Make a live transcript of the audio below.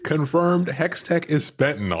Confirmed, Hextech is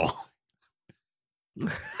fentanyl.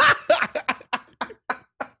 No.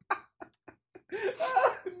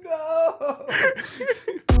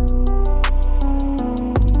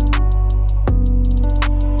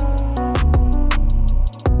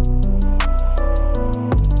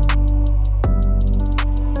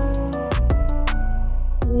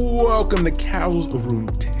 Welcome to Casuals of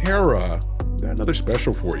Runeterra. Got another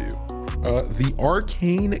special for you. The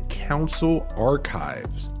Arcane Council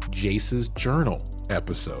Archives, Jace's Journal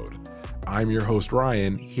episode. I'm your host,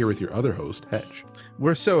 Ryan, here with your other host, Hedge.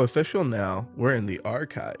 We're so official now. We're in the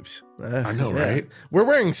archives. I know, right? We're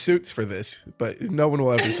wearing suits for this, but no one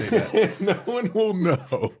will ever say that. No one will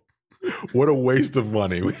know. What a waste of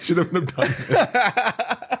money. We shouldn't have done this.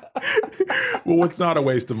 Well, what's not a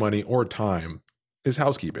waste of money or time is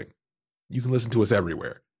housekeeping. You can listen to us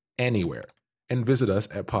everywhere, anywhere, and visit us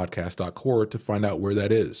at podcast.core to find out where that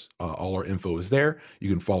is. All our info is there. You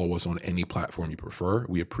can follow us on any platform you prefer.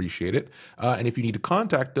 We appreciate it. And if you need to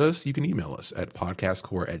contact us, you can email us at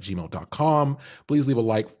podcastcore@gmail.com. Please leave a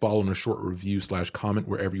like, follow, and a short review/comment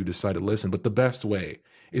wherever you decide to listen. But the best way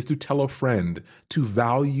is to tell a friend to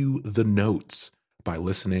value the notes by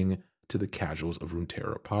listening to the Casuals of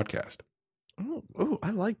Runeterra podcast. Oh,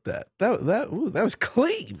 I like that. That was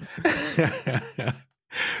clean.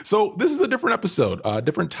 So this is a different episode,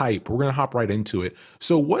 different type. We're going to hop right into it.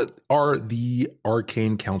 So what are the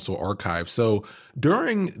Arcane Council Archives? So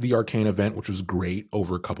during the Arcane event, which was great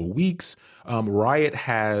over a couple weeks, Riot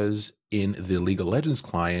has in the League of Legends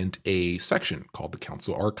client a section called the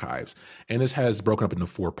Council Archives. And this has broken up into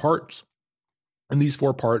 4 parts. And these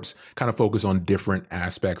 4 parts kind of focus on different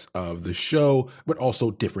aspects of the show, but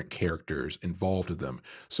also different characters involved with them.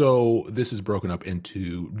 So this is broken up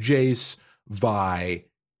into Jace, Vi,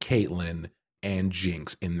 Caitlyn, and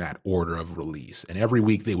Jinx in that order of release. And every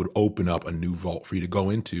week they would open up a new vault for you to go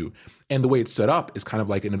into. And the way it's set up is kind of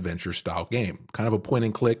like an adventure style game, kind of a point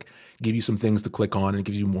and click, give you some things to click on, and it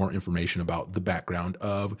gives you more information about the background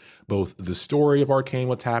of both the story of Arcane,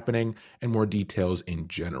 what's happening, and more details in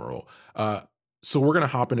general. So we're going to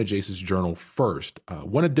hop into Jace's journal first.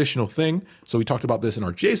 One additional thing. So we talked about this in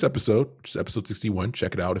our Jace episode, which is episode 61.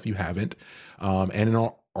 Check it out if you haven't. And in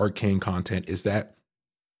our Arcane content is that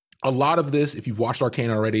a lot of this, if you've watched Arcane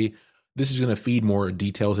already, this is going to feed more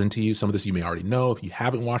details into you. Some of this you may already know. If you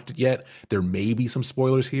haven't watched it yet, there may be some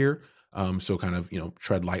spoilers here. So kind of,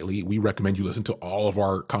 tread lightly. We recommend you listen to all of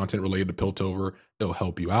our content related to Piltover. It'll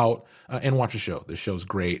help you out and watch the show. The show's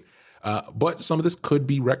great. But some of this could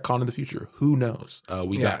be retcon in the future. Who knows?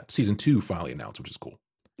 We got season 2 finally announced, which is cool.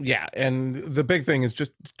 Yeah, and the big thing is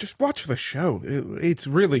just watch the show. It's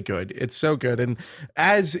really good. It's so good. And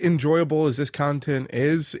as enjoyable as this content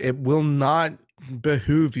is, it will not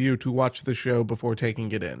behoove you to watch the show before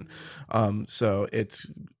taking it in. So it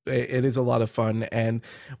is a lot of fun, and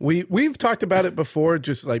we've talked about it before,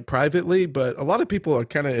 just like privately, but a lot of people are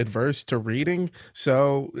kind of adverse to reading.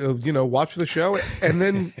 So watch the show and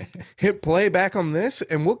then hit play back on this,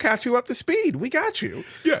 and we'll catch you up to speed. We got you.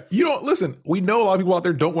 Yeah, listen. We know a lot of people out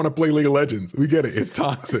there don't want to play League of Legends. We get it. It's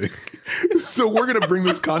toxic. So we're gonna bring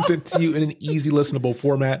this content to you in an easy, listenable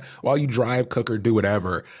format while you drive, cook, or do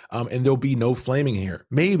whatever. And there'll be no flaming here.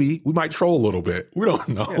 Maybe we might troll a little bit. We don't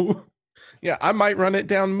know. Yeah, I might run it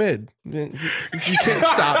down mid. You can't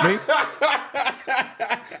stop me.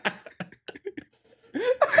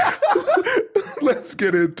 Let's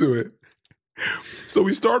get into it. So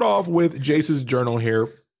we start off with Jace's journal here.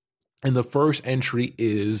 And the first entry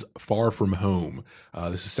is Far From Home.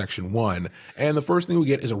 This is section 1. And the first thing we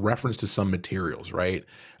get is a reference to some materials, right?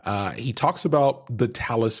 He talks about the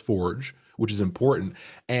Talus Forge, which is important.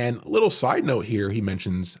 And little side note here, he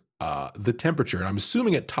mentions the temperature. And I'm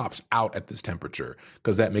assuming it tops out at this temperature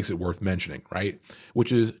because that makes it worth mentioning, right?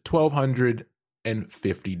 Which is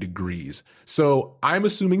 1250 degrees. So I'm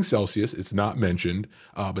assuming Celsius. It's not mentioned,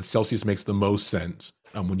 but Celsius makes the most sense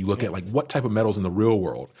when you look at like what type of metals in the real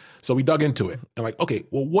world. So we dug into it and like, okay,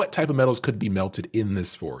 well, what type of metals could be melted in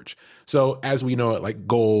this forge? So as we know it, like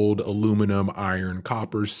gold, aluminum, iron,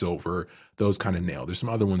 copper, silver, those kind of nail. There's some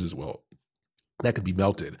other ones as well that could be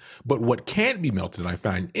melted. But what can't be melted, and I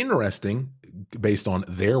find interesting based on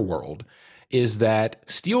their world, is that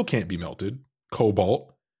steel can't be melted,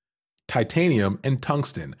 cobalt, titanium, and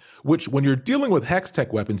tungsten, which when you're dealing with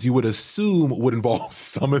Hextech weapons, you would assume would involve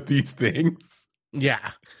some of these things.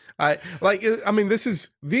 Yeah. These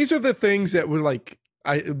are the things that were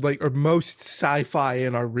are most sci-fi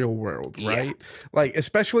in our real world, right? Yeah. Like,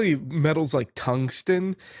 especially metals like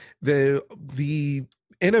tungsten, the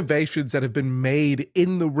innovations that have been made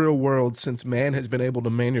in the real world since man has been able to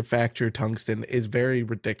manufacture tungsten is very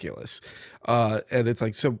ridiculous. And it's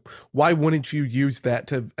like, so why wouldn't you use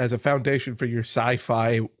that as a foundation for your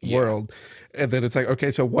sci-fi world? And then it's like,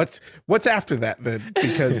 okay, so what's after that then?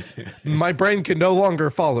 Because my brain can no longer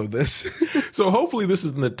follow this. So hopefully this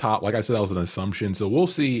is in the top. Like I said, that was an assumption. So we'll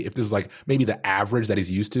see if this is like maybe the average that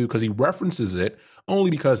he's used to, because he references it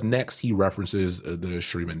only because next he references the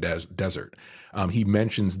Shuriman Desert. He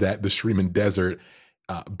mentions that the Shuriman Desert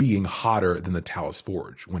being hotter than the Talus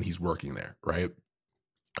Forge when he's working there, right?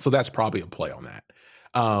 So that's probably a play on that.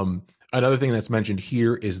 Another thing that's mentioned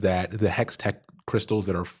here is that the Hextech crystals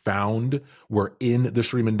that are found were in the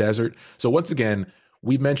Shuriman Desert. So once again,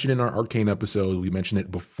 we mentioned in our Arcane episode, we mentioned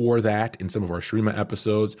it before that in some of our Shurima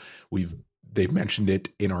episodes. They've mentioned it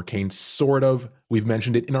in Arcane, sort of. We've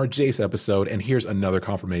mentioned it in our Jace episode, and here's another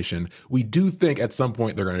confirmation. We do think at some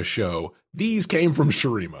point they're going to show these came from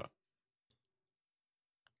Shurima.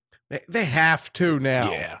 They have to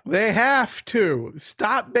now. Yeah. They have to.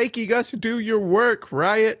 Stop making us do your work,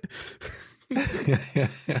 Riot.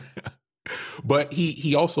 But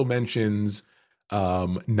he also mentions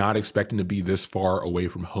not expecting to be this far away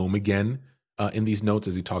from home again in these notes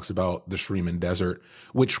as he talks about the Shuriman Desert,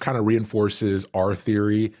 which kind of reinforces our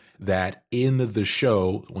theory that in the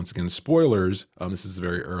show, once again, spoilers, this is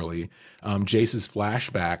very early, Jace's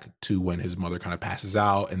flashback to when his mother kind of passes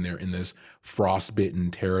out and they're in this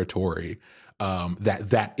frostbitten territory,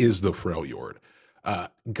 that is the Freljord.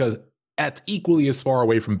 Because that's equally as far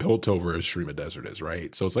away from Piltover as Shurima Desert is,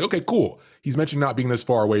 right? So it's like, okay, cool. He's mentioned not being this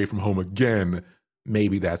far away from home again.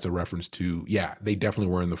 Maybe that's a reference to, yeah, they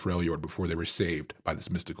definitely were in the Freljord before they were saved by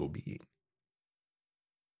this mystical being.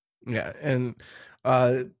 Yeah, and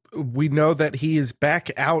we know that he is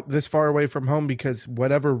back out this far away from home because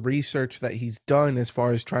whatever research that he's done as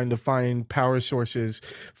far as trying to find power sources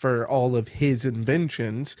for all of his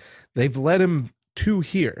inventions, they've led him to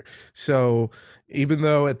here. So even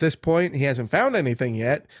though at this point he hasn't found anything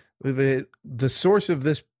yet, the source of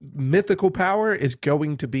this mythical power is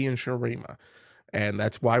going to be in Shurima. And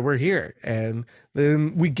that's why we're here. And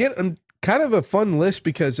then we get kind of a fun list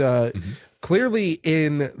because clearly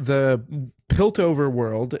in the Piltover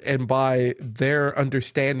world, and by their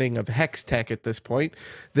understanding of Hextech at this point,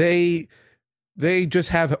 they just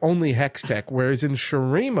have only Hextech, whereas in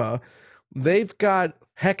Shurima, they've got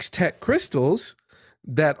Hextech crystals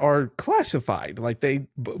that are classified, like they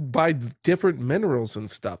by different minerals and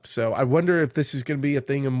stuff. So I wonder if this is going to be a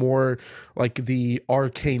thing of more like the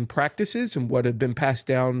arcane practices and what have been passed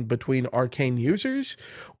down between arcane users,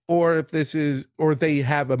 or if this is, or they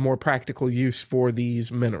have a more practical use for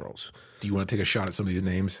these minerals. Do you want to take a shot at some of these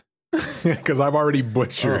names? Because I've already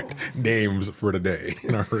butchered names for today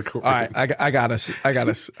in our recording. All right, I got it.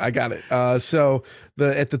 So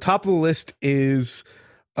at the top of the list is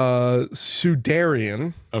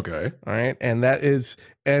Sudarian. Okay. All right. And that is,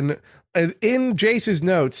 and in Jace's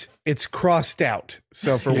notes, it's crossed out.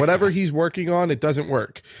 So for whatever he's working on, it doesn't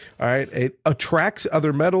work. All right. It attracts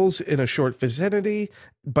other metals in a short vicinity,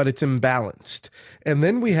 but it's imbalanced. And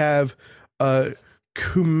then we have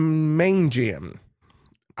Cumangium.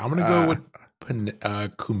 I'm going to go with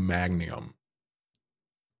Cumagnium.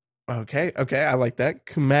 Okay. I like that.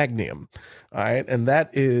 Cumagnium. All right. And that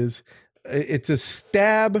is, it's a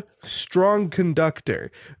stab strong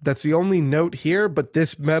conductor. That's the only note here, but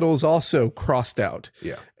this metal is also crossed out.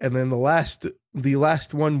 Yeah. And then the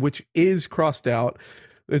last one, which is crossed out,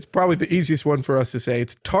 it's probably the easiest one for us to say.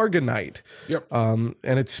 It's Targonite. Yep. And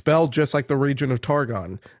it's spelled just like the region of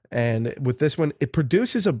Targon. And with this one, it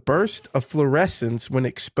produces a burst of fluorescence when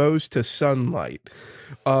exposed to sunlight.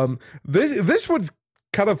 This one's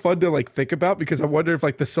kind of fun to like think about because I wonder if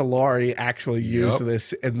like the Solari actually use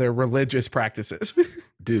this in their religious practices.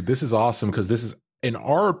 Dude, this is awesome because this is, in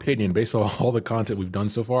our opinion, based on all the content we've done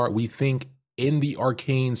so far, we think in the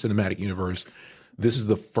Arcane cinematic universe, this is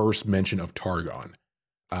the first mention of Targon.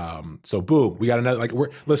 So boom, we got another, like,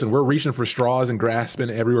 we're reaching for straws and grasping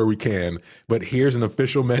everywhere we can, but here's an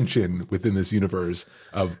official mention within this universe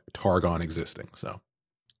of Targon existing. So,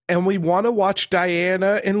 and we want to watch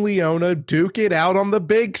Diana and Leona duke it out on the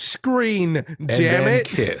big screen. Damn it.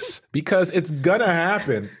 Kiss, because it's gonna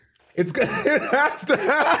happen. It has to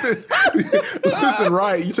happen. Listen,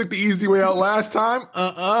 right, you took the easy way out last time.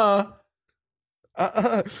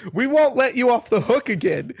 We won't let you off the hook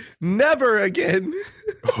again. Never again.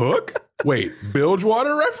 Hook? Wait,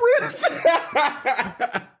 Bilgewater reference?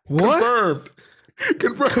 What?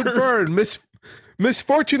 Confirmed. Miss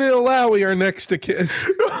Fortune and Alawi are next to kiss.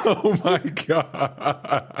 Oh my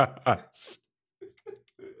god.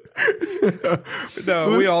 No,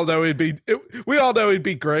 so we all know he'd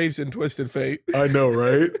be Graves in Twisted Fate. I know,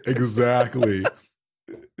 right? Exactly.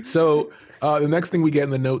 So the next thing we get in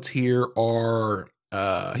the notes here are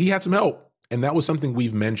he had some help. And that was something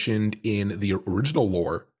we've mentioned in the original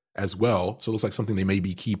lore as well. So it looks like something they may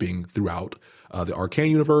be keeping throughout the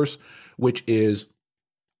Arcane universe, which is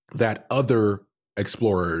that other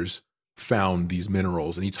explorers found these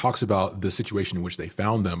minerals. And he talks about the situation in which they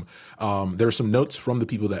found them. There are some notes from the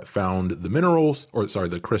people that found the minerals, or sorry,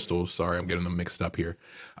 the crystals. Sorry, I'm getting them mixed up here.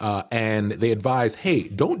 And they advised, hey,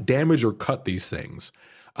 don't damage or cut these things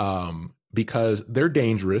because they're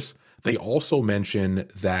dangerous. They also mention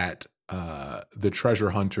that the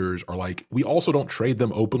treasure hunters are like, we also don't trade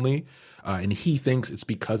them openly. And he thinks it's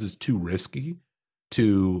because it's too risky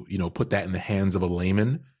to, put that in the hands of a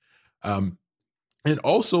layman. And it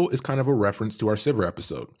also is kind of a reference to our Sivir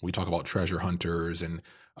episode. We talk about treasure hunters and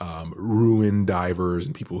ruin divers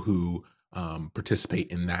and people who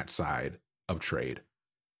participate in that side of trade.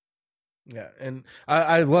 Yeah, and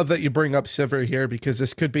I love that you bring up Sivir here, because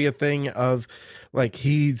this could be a thing of like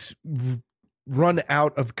he's run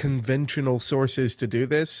out of conventional sources to do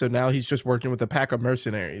this, so now he's just working with a pack of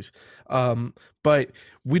mercenaries. But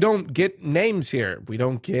we don't get names here. We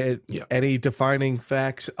don't get any defining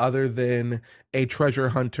facts other than a treasure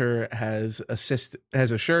hunter has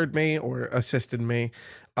assured me or assisted me.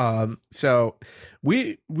 So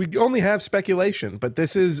we only have speculation, but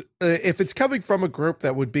this is if it's coming from a group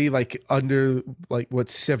that would be like under like what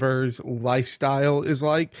Sivir's lifestyle is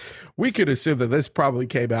like, we could assume that this probably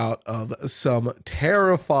came out of some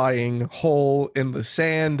terrifying hole in the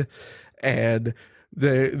sand, and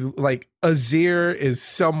the like Azir is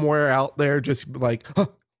somewhere out there just like,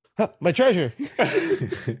 my treasure,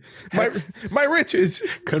 my riches.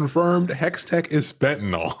 Confirmed, Hextech is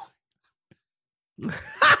fentanyl.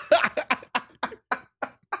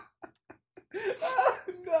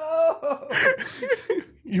 No,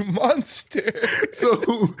 you monster. So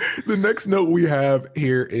the next note we have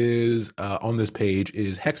here is on this page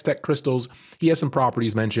is Hextech crystals. He has some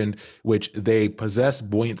properties mentioned, which they possess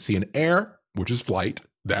buoyancy and air, which is flight.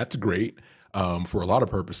 That's great for a lot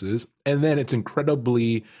of purposes. And then it's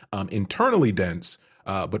incredibly internally dense,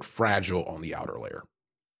 but fragile on the outer layer.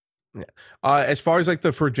 Yeah. As far as like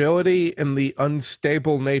the fragility and the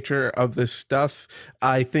unstable nature of this stuff,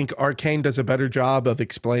 I think Arcane does a better job of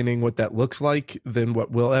explaining what that looks like than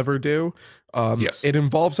what we'll ever do. Yes. It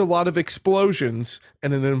involves a lot of explosions,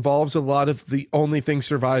 and it involves a lot of the only thing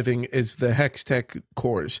surviving is the Hextech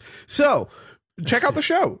cores. So check out the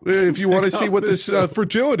show if you want to see what this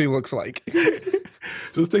fragility looks like.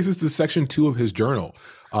 So this takes us to section 2 of his journal,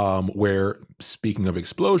 where, speaking of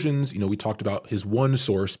explosions, we talked about his one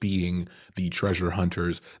source being the treasure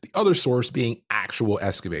hunters, the other source being actual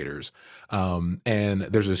excavators. And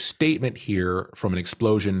there's a statement here from an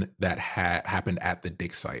explosion that happened at the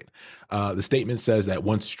dig site. The statement says that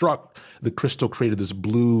once struck, the crystal created this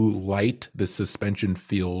blue light, this suspension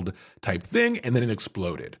field type thing, and then it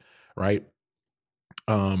exploded, right?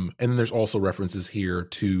 And then there's also references here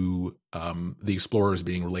to the explorers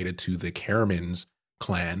being related to the Caramans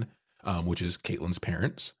clan, which is Caitlyn's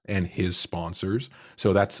parents and his sponsors.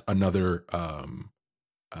 So that's another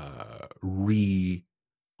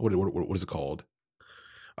what is it called?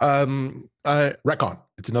 Retcon.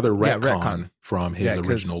 It's another retcon from his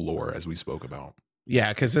original lore, as we spoke about.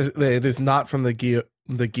 Yeah, because it is not from the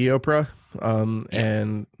Geopra,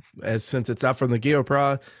 and since it's not from the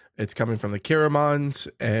Geopra, it's coming from the Kiramans,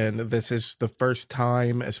 and this is the first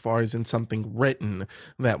time, as far as in something written,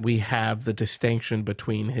 that we have the distinction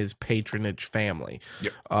between his patronage family.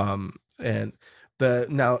 Yep. And an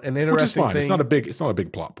interesting which is fine. thing. It's not a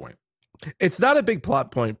big plot point. It's not a big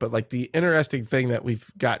plot point, but like the interesting thing that we've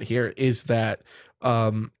got here is that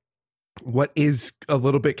what is a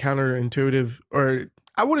little bit counterintuitive, or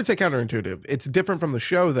I wouldn't say counterintuitive, it's different from the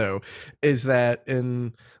show though, is that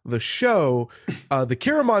in the show, the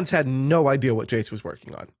Kiramans had no idea what Jace was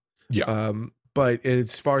working on. Yeah. But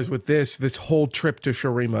as far as with this whole trip to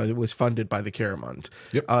Shurima was funded by the Kiramans.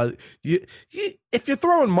 Yep. If you're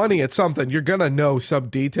throwing money at something, you're going to know some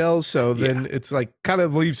details. So then it's like kind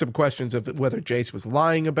of leaves some questions of whether Jace was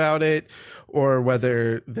lying about it, or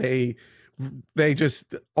whether they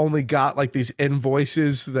just only got like these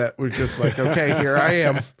invoices that were just like, okay, here I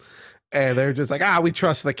am. And they're just like, we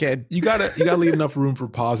trust the kid. You gotta leave enough room for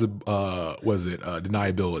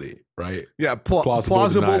deniability, right? Yeah, plausible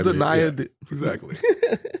deniability. Yeah, exactly.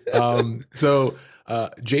 So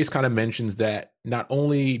Jace kind of mentions that not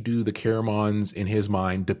only do the Caramans in his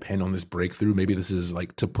mind depend on this breakthrough, maybe this is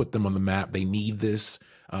like to put them on the map, they need this,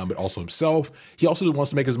 but also himself. He also wants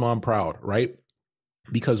to make his mom proud, right?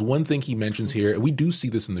 Because one thing he mentions here, and we do see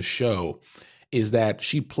this in the show, is that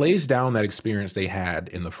she plays down that experience they had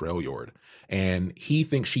in the Freljord. And he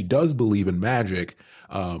thinks she does believe in magic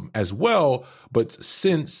as well. But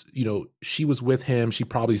since, she was with him, she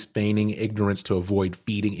probably is feigning ignorance to avoid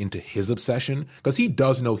feeding into his obsession, because he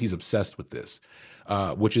does know he's obsessed with this,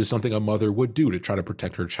 which is something a mother would do to try to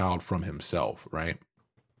protect her child from himself, right?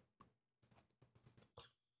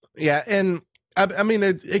 Yeah, and I mean,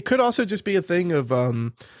 it could also just be a thing of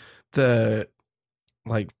the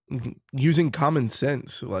like using common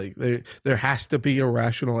sense. Like there has to be a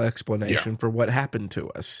rational explanation for what happened to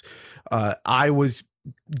us. I was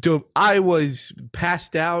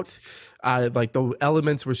passed out. Like the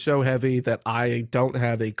elements were so heavy that I don't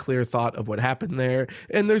have a clear thought of what happened there.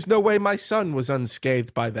 And there's no way my son was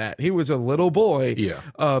unscathed by that. He was a little boy. Yeah.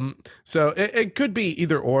 So it could be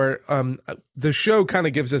either or. The show kind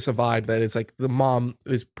of gives us a vibe that it's like the mom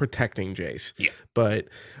is protecting Jace. Yeah. But,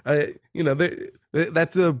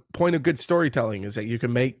 that's the point of good storytelling, is that you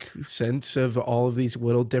can make sense of all of these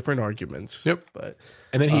little different arguments. Yep.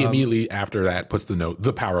 And then he immediately after that puts the note,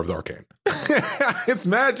 the power of the arcane. It's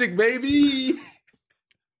magic, baby.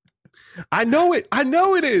 I know it. I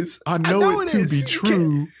know it is. I know it to be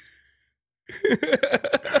true.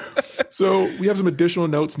 So we have some additional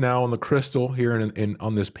notes now on the crystal here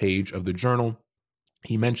on this page of the journal.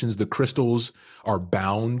 He mentions the crystals are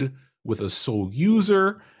bound with a soul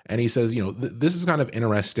user. And he says, this is kind of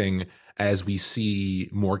interesting as we see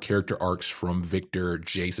more character arcs from Victor,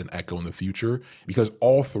 Jace, and Echo in the future, because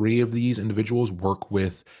all three of these individuals work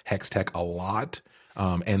with Hextech a lot,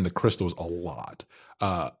 and the crystals a lot,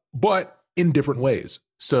 but in different ways.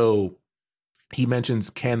 So he mentions,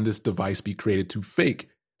 can this device be created to fake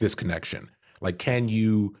this connection? Like, can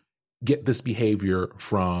you get this behavior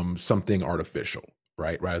from something artificial,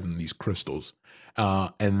 right? Rather than these crystals.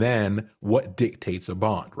 And then what dictates a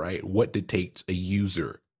bond, right? What dictates a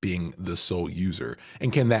user being the sole user?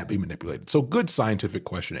 And can that be manipulated? So good scientific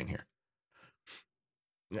questioning here.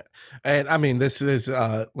 Yeah. And I mean, this is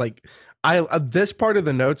this part of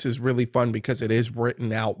the notes is really fun because it is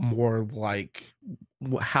written out more like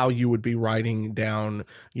how you would be writing down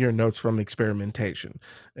your notes from experimentation,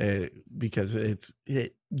 because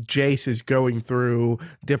Jace is going through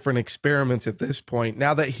different experiments at this point.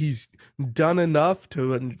 Now that he's done enough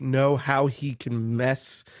to know how he can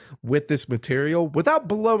mess with this material without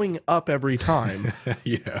blowing up every time.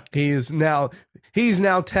 Yeah. He's now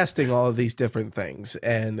testing all of these different things,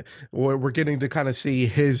 and we're getting to kind of see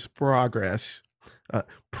his progress.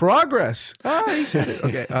 Progress. He said it.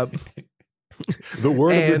 Okay. The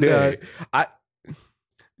word of the day.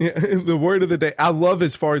 The word of the day. I love,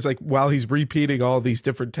 as far as like while he's repeating all these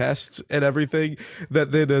different tests and everything,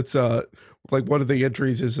 that then it's like one of the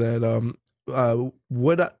entries is that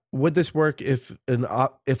would this work if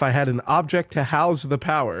I had an object to house the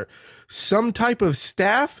power? Some type of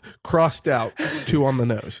staff, crossed out, 2 on the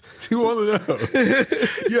nose. 2 on the nose.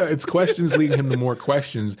 Yeah, it's questions leading him to more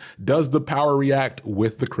questions. Does the power react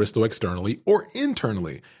with the crystal externally or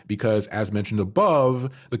internally? Because as mentioned above,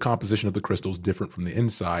 the composition of the crystal is different from the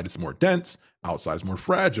inside. It's more dense. Outside is more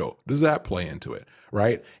fragile. Does that play into it,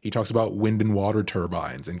 right? He talks about wind and water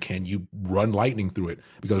turbines, and can you run lightning through it?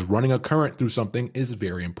 Because running a current through something is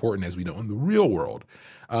very important, as we know in the real world.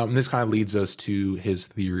 This kind of leads us to his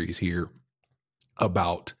theories here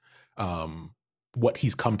about what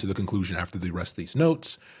he's come to the conclusion after the rest of these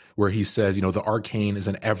notes, where he says, the arcane is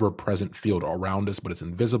an ever-present field around us, but it's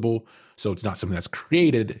invisible. So it's not something that's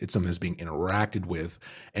created. It's something that's being interacted with.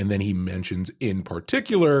 And then he mentions in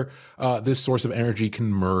particular, this source of energy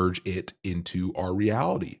can merge it into our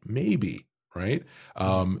reality. Maybe, right?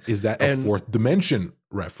 Is that a fourth dimension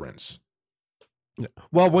reference?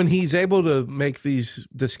 Well, when he's able to make these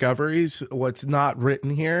discoveries, what's not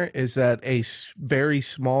written here is that a very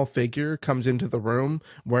small figure comes into the room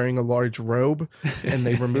wearing a large robe, and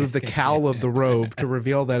they remove the cowl of the robe to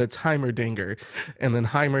reveal that it's Heimerdinger. And then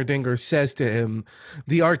Heimerdinger says to him,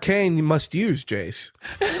 "The arcane you must use, Jace."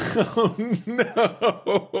 Oh,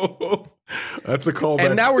 no. That's a callback.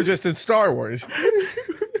 And now we're just in Star Wars.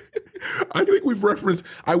 I think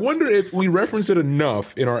I wonder if we reference it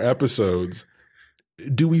enough in our episodes.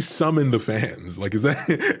 Do we summon the fans? Like, is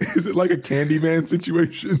it like a Candyman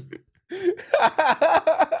situation?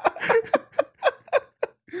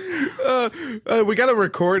 We got to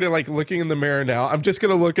record it, like looking in the mirror now. I'm just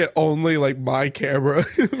going to look at only like my camera.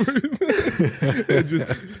 And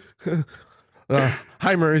just,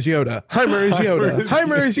 Heimer is Yoda. Heimer is Yoda.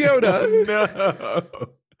 Heimer is Yoda. No.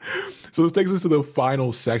 So this takes us to the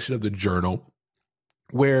final section of the journal,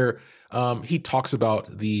 where he talks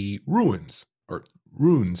about the runes.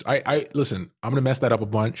 I listen, I'm going to mess that up a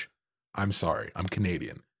bunch. I'm sorry. I'm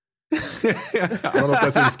Canadian. I don't know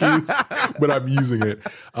if that's an excuse, but I'm using it.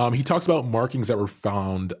 He talks about markings that were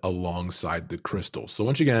found alongside the crystal. So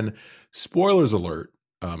once again, spoilers alert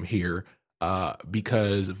here,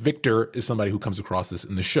 because Victor is somebody who comes across this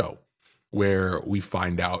in the show, where we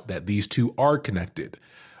find out that these two are connected.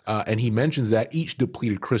 And he mentions that each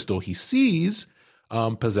depleted crystal he sees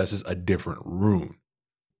possesses a different rune.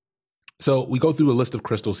 So we go through a list of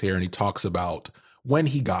crystals here, and he talks about when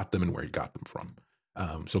he got them and where he got them from.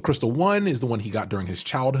 So crystal 1 is the one he got during his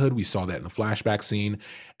childhood. We saw that in the flashback scene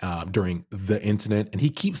during the incident, and he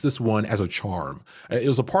keeps this one as a charm. It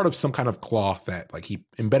was a part of some kind of cloth that, like, he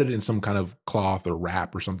embedded it in some kind of cloth or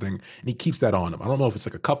wrap or something, and he keeps that on him. I don't know if it's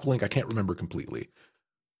like a cufflink. I can't remember completely.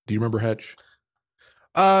 Do you remember, Hedge?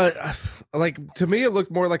 Like, to me, it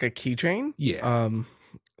looked more like a keychain. Yeah.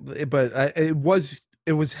 But it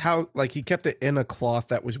was how, like, he kept it in a cloth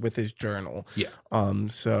that was with his journal. Yeah.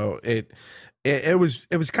 So it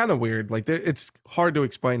was kind of weird. Like, it's hard to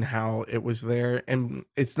explain how it was there, and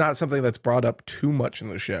it's not something that's brought up too much in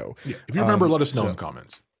the show. Yeah. If you remember, let us know in the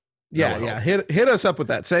comments. Yeah. Hit us up with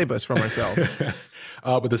that. Save us from ourselves.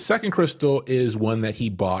 But the second crystal is one that he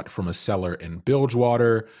bought from a seller in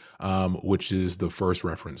Bilgewater, which is the first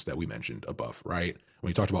reference that we mentioned above, right? When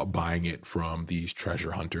he talked about buying it from these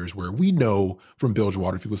treasure hunters, where we know from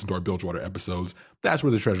Bilgewater, if you listen to our Bilgewater episodes, that's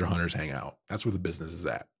where the treasure hunters hang out. That's where the business is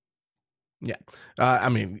at. Yeah. I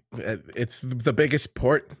mean, it's the biggest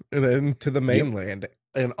port into the mainland. Yep.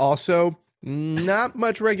 And also, not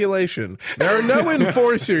much regulation. There are no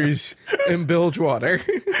enforcers in Bilgewater.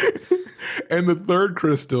 And the third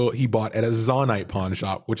crystal he bought at a Zonite pawn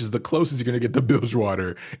shop, which is the closest you're going to get to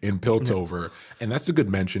Bilgewater in Piltover. And that's a good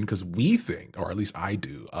mention because we think, or at least I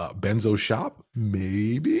do, Benzo's shop,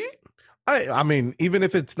 maybe? I mean, even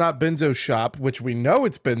if it's not Benzo's shop, which we know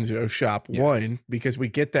it's Benzo's shop, yeah. 1, because we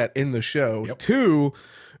get that in the show. Yep. 2,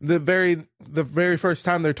 the very first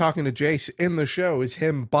time they're talking to Jace in the show is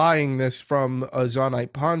him buying this from a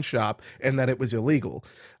Zonite pawn shop and that it was illegal.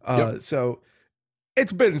 So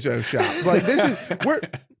it's Benzo's shop. Like, this is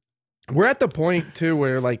we're at the point too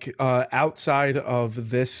where, like, outside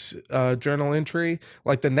of this journal entry,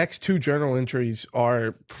 like, the next 2 journal entries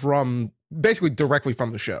are from basically directly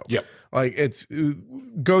from the show. Yep. Like, it's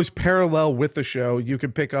goes parallel with the show. You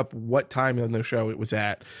can pick up what time in the show it was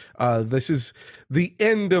at. This is the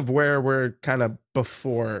end of where we're kind of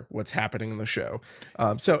before what's happening in the show.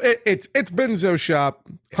 So it's Benzo's shop,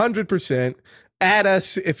 100%. Add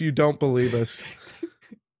us if you don't believe us.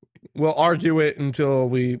 We'll argue it until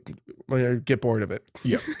we get bored of it.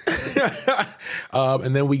 Yep.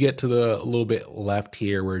 And then we get to the little bit left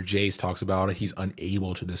here where Jace talks about it. He's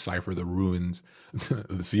unable to decipher the runes.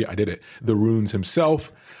 See, I did it. The runes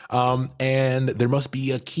himself. And there must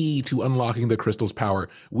be a key to unlocking the crystal's power.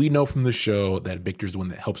 We know from the show that Victor's the one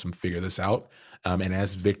that helps him figure this out. And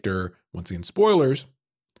as Victor, once again, spoilers,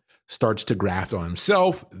 starts to graft on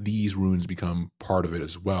himself, these runes become part of it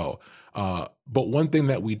as well. But one thing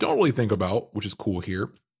that we don't really think about, which is cool here,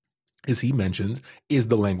 is he mentions, is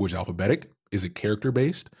the language alphabetic? Is it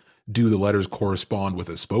character-based? Do the letters correspond with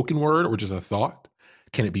a spoken word or just a thought?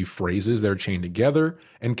 Can it be phrases that are chained together?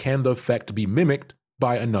 And can the effect be mimicked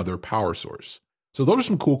by another power source? So those are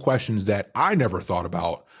some cool questions that I never thought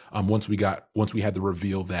about once we had the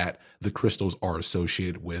reveal that the crystals are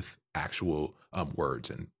associated with actual words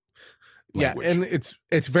and language. Yeah, and it's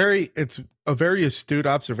a very astute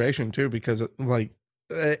observation too, because, like,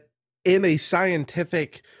 in a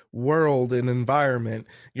scientific world and environment,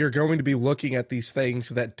 you're going to be looking at these things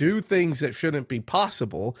that do things that shouldn't be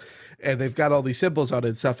possible, and they've got all these symbols on it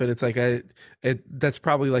and stuff, and it's like that's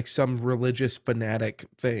probably like some religious fanatic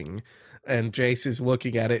thing, and Jace is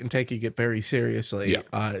looking at it and taking it very seriously.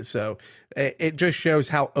 Yeah. So it just shows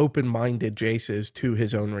how open-minded Jace is to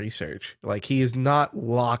his own research. Like, he is not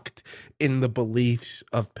locked in the beliefs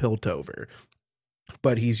of Piltover,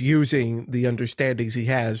 but he's using the understandings he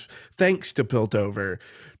has, thanks to Piltover,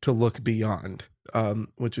 to look beyond,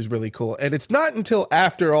 which is really cool. And it's not until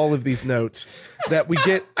after all of these notes that we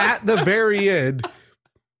get at the very end,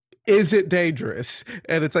 is it dangerous?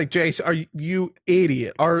 And it's like, Jace, are you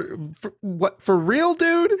idiot? For real,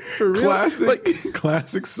 dude? For real?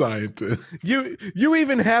 Classic scientist. You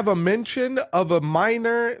even have a mention of a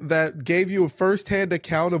miner that gave you a firsthand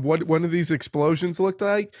account of what one of these explosions looked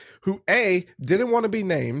like, who A, didn't want to be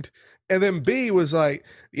named, and then B, was like,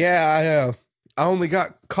 yeah, I only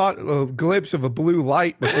got caught a glimpse of a blue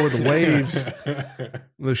light before the waves,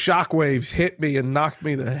 the shock waves hit me and knocked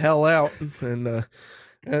me the hell out.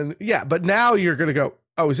 And yeah, but now you're going to go,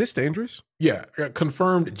 oh, is this dangerous? Yeah,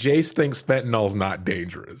 confirmed. Jace thinks fentanyl's not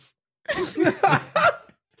dangerous.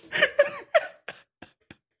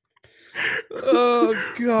 Oh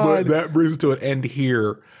But God. that brings us to an end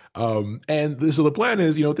here. So the plan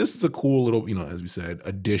is, this is a cool little, as we said,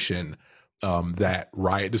 addition that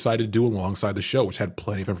Riot decided to do alongside the show, which had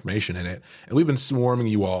plenty of information in it. And we've been swarming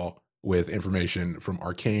you all with information from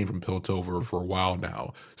Arcane, from Piltover for a while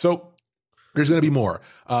now. So there's going to be more.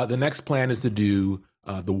 The next plan is to do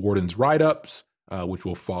the Warden's write-ups, which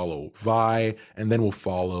will follow Vi, and then we'll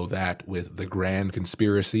follow that with the Grand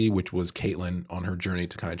Conspiracy, which was Caitlyn on her journey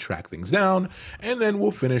to kind of track things down. And then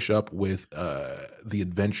we'll finish up with the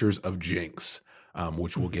Adventures of Jinx,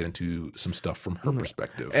 which we'll get into some stuff from her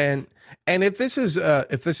perspective. And if this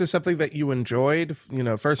is something that you enjoyed,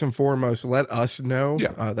 first and foremost, let us know.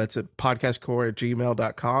 Yeah. That's at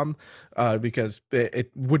podcastcore@gmail.com, because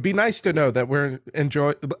it would be nice to know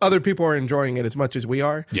that other people are enjoying it as much as we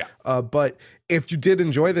are. Yeah. But if you did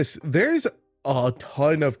enjoy this, there's a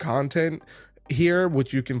ton of content here,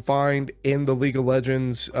 which you can find in the League of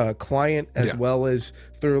Legends client, as well as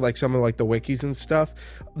through like some of like the wikis and stuff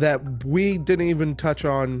that we didn't even touch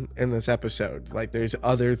on in this episode. Like there's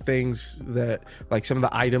other things that like some of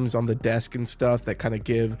the items on the desk and stuff that kind of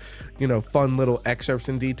give, fun little excerpts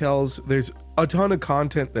and details. There's a ton of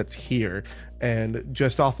content that's here, and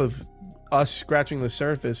just off of us scratching the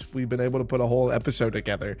surface, we've been able to put a whole episode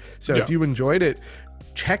together. So if you enjoyed it,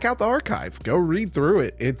 check out the archive, go read through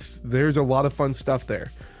it. There's a lot of fun stuff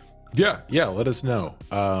there. Yeah, let us know.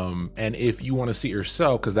 And if you want to see it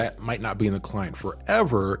yourself, because that might not be in the client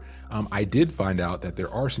forever, I did find out that there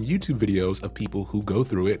are some YouTube videos of people who go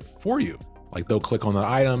through it for you. Like they'll click on the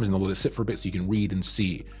items and they'll let it sit for a bit so you can read and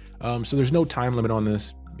see. So there's no time limit on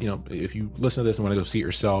this. If you listen to this and want to go see it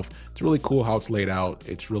yourself, it's really cool how it's laid out.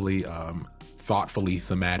 It's really thoughtfully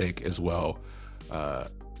thematic as well.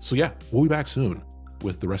 So yeah, we'll be back soon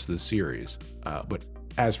with the rest of the series. But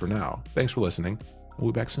as for now, thanks for listening.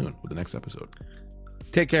 We'll be back soon with the next episode.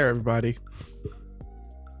 Take care, everybody.